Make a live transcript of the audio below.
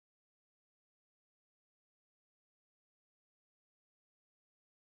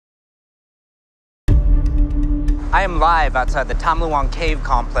I am live outside the Tham Luang Cave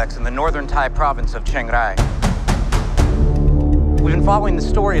complex in the northern Thai province of Chiang Rai. We've been following the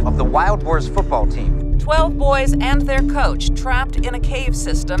story of the Wild Boars football team. 12 boys and their coach trapped in a cave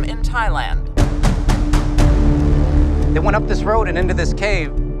system in Thailand. They went up this road and into this cave,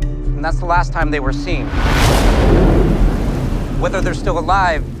 and that's the last time they were seen. Whether they're still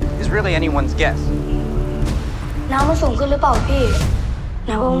alive is really anyone's guess. น้ำมันสูงขึ้นหรือเปล่าพี่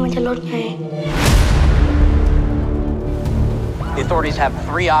น้ำว่ามันจะลดไง The authorities have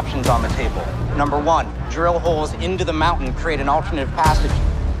 3 options on the table. Number 1, drill holes into the mountain, create an alternative passage.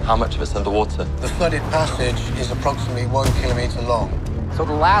 How much of it's underwater? The flooded passage is approximately 1 kilometer long. So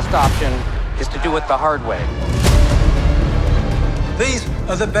the last option is to do it the hard way. These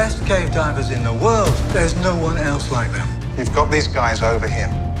are the best cave divers in the world. There's no one else like them. You've got these guys over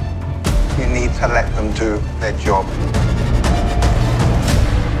here. You need to let them do their job.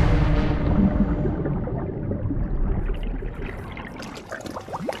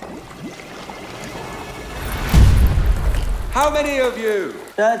 How many of you?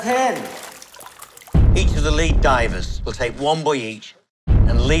 13. Each of the lead divers will take 1 buoy each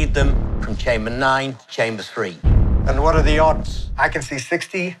and lead them from chamber 9 to chamber 3. And what are the odds? I can see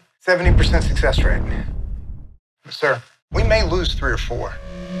 60, 70% success rate. Sir, we may lose 3 or 4.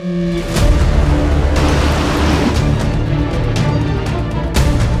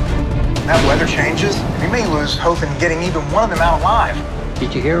 That weather changes, we may lose hope in getting even one of them out alive.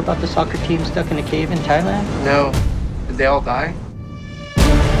 Did you hear about the soccer team stuck in a cave in Thailand? No. Did they all die?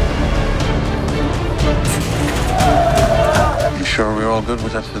 You sure we're all good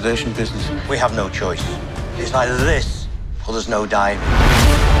with that sedation business? We have no choice. It's either this or there's no diving.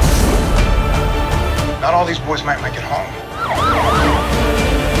 Not all these boys might make it home.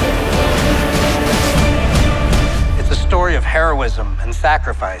 It's a story of heroism and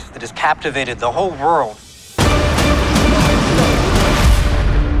sacrifice that has captivated the whole world.